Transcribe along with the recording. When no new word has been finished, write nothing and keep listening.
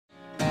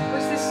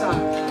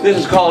song? This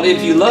is called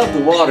If You Love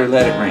the Water,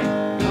 Let It Rain.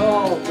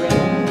 Oh, River.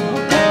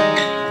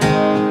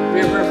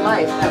 River of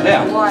Life. That was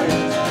Yeah. the water.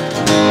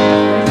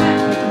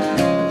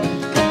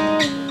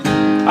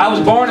 I was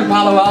born in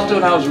Palo Alto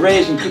and I was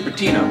raised in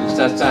Cupertino, just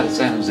outside of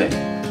San Jose.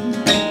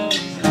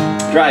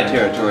 Dry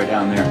territory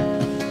down there.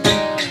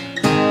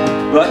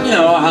 But you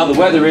know how the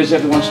weather is,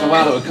 every once in a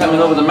while it would come in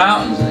over the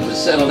mountains and it would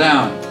settle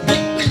down.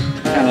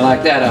 Kind of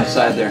like that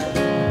outside there.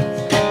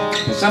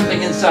 And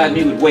something inside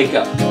me would wake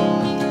up.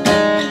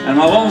 And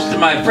most of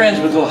my friends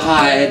would go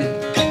hide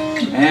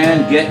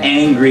and get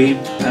angry.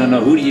 I don't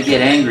know, who do you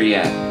get angry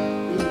at?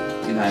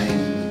 You know, I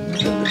mean,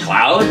 the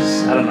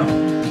clouds? I don't know.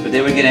 But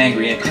they would get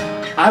angry. And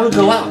I would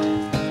go out.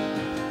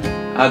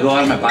 I would go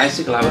out on my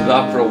bicycle, I would go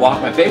out for a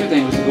walk. My favorite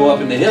thing was to go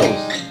up in the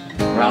hills,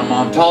 around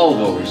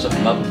Montalvo or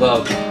something up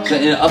above, so,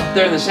 you know, up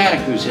there in the Santa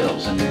Cruz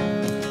hills, and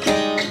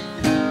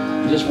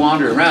just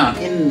wander around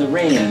in the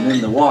rain and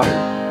in the water.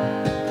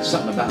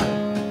 Something about it.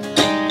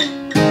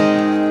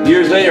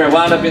 Years later I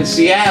wound up in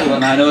Seattle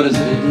and I noticed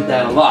that they did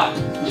that a lot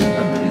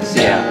in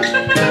Seattle.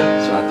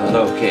 So I thought,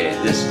 okay,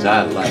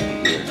 I like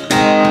it here.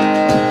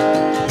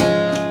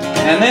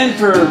 And then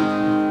for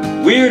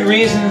weird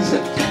reasons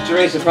that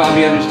Teresa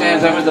probably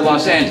understands, I went to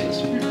Los Angeles.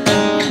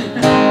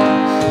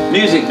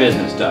 Music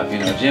business stuff, you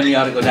know. Jim, you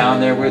ought to go down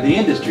there where the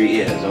industry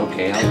is.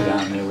 Okay, I'll go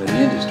down there where the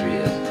industry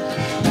is.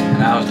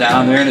 And I was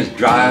down there and it's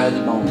dry as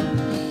a bone.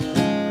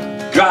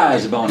 Dry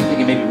as a bone. I think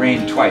it maybe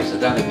rained twice. I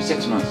was down there for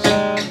 6 months.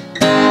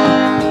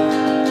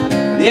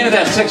 At the end of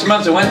that 6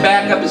 months, I went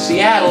back up to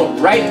Seattle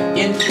right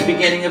into the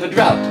beginning of a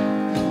drought.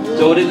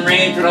 So it didn't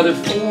rain for another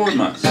 4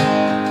 months.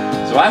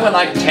 So I went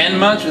like 10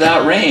 months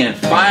without rain, and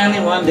finally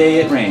one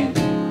day it rained.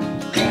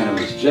 And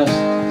it was just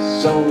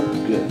so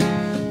good.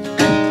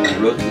 I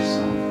wrote this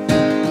song.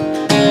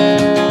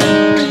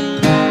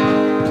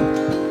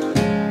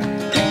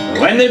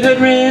 When the good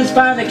rains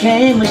finally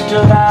came, we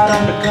stood out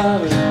under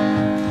cover.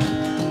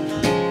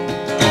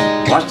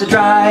 Watched the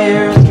dry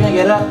earth drink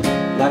it up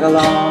like a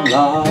long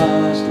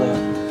lost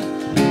love.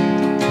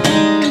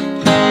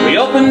 We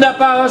opened up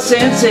our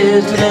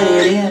senses to let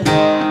it in.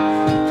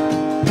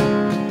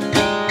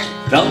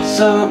 Felt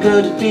so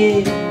good to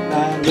be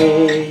right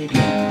again.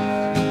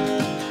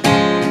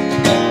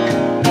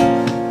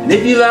 And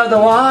if you love the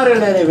water,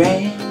 let it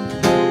rain.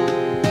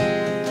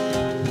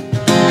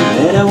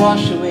 Let it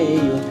wash away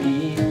your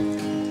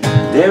pain.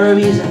 There are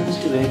reasons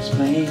to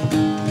explain.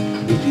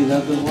 If you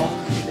love the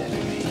water, let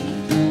it rain.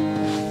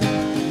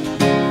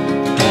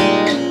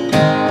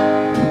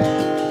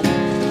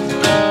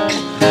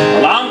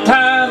 A long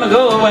time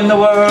ago when the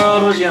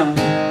world was young,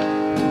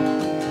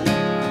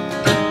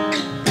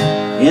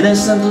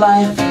 innocent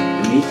life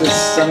beneath the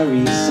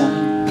summery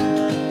sun,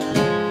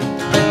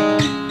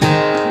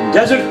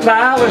 desert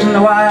flowers and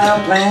the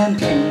wild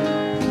plantain,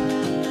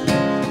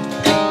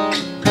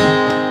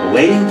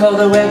 waiting for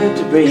the weather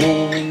to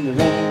bring the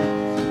rain.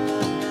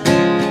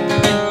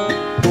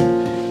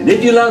 And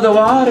if you love the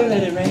water,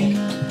 let it rain.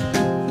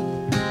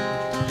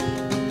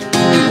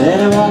 Let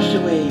it wash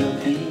away your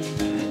pain.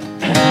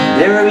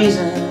 There are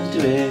reasons to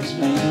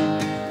explain.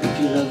 If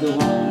you love the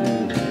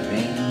water, let it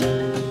rain.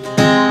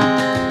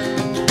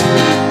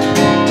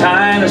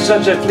 Time is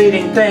such a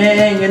fleeting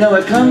thing, you know,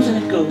 it comes and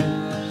it goes.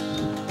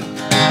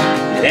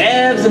 It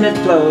ebbs and it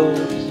flows,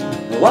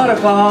 the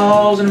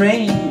waterfalls and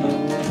rainbows.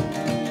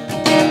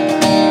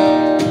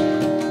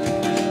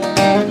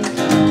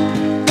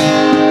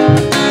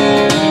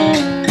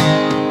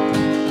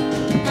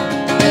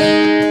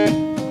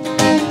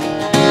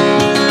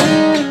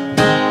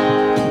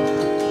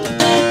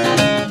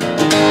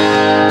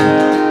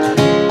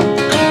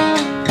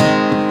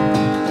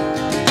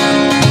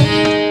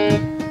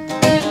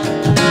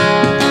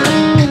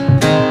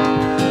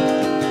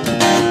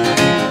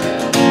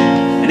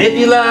 If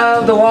you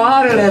love the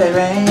water, let it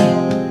rain.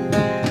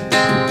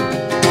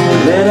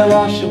 Let it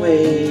wash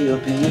away your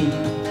pain.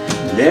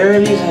 There are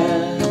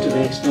reasons to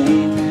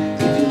explain.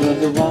 If you love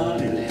the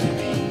water, let it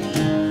rain.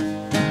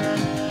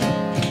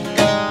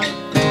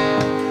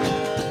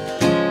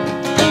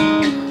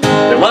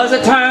 There was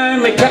a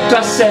time we kept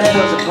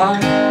ourselves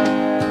apart,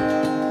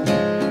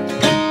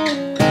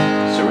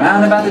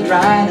 surrounded by the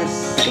dryness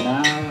in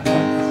our hearts.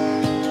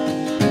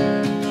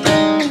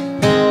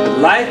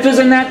 Life is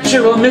a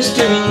natural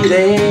mystery,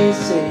 they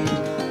say.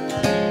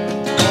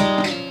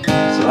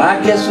 So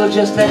I guess we'll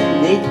just let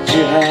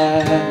nature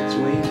have its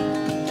way.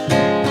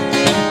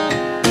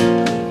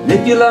 And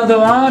if you love the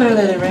water,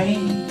 let it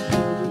rain.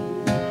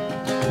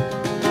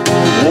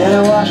 Let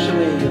it wash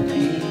away your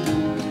pain.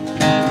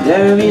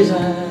 There are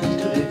reasons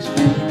to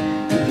explain.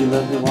 If you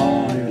love the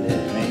water, let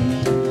it rain.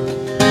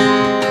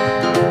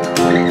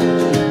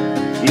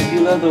 If you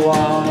love the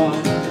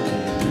water,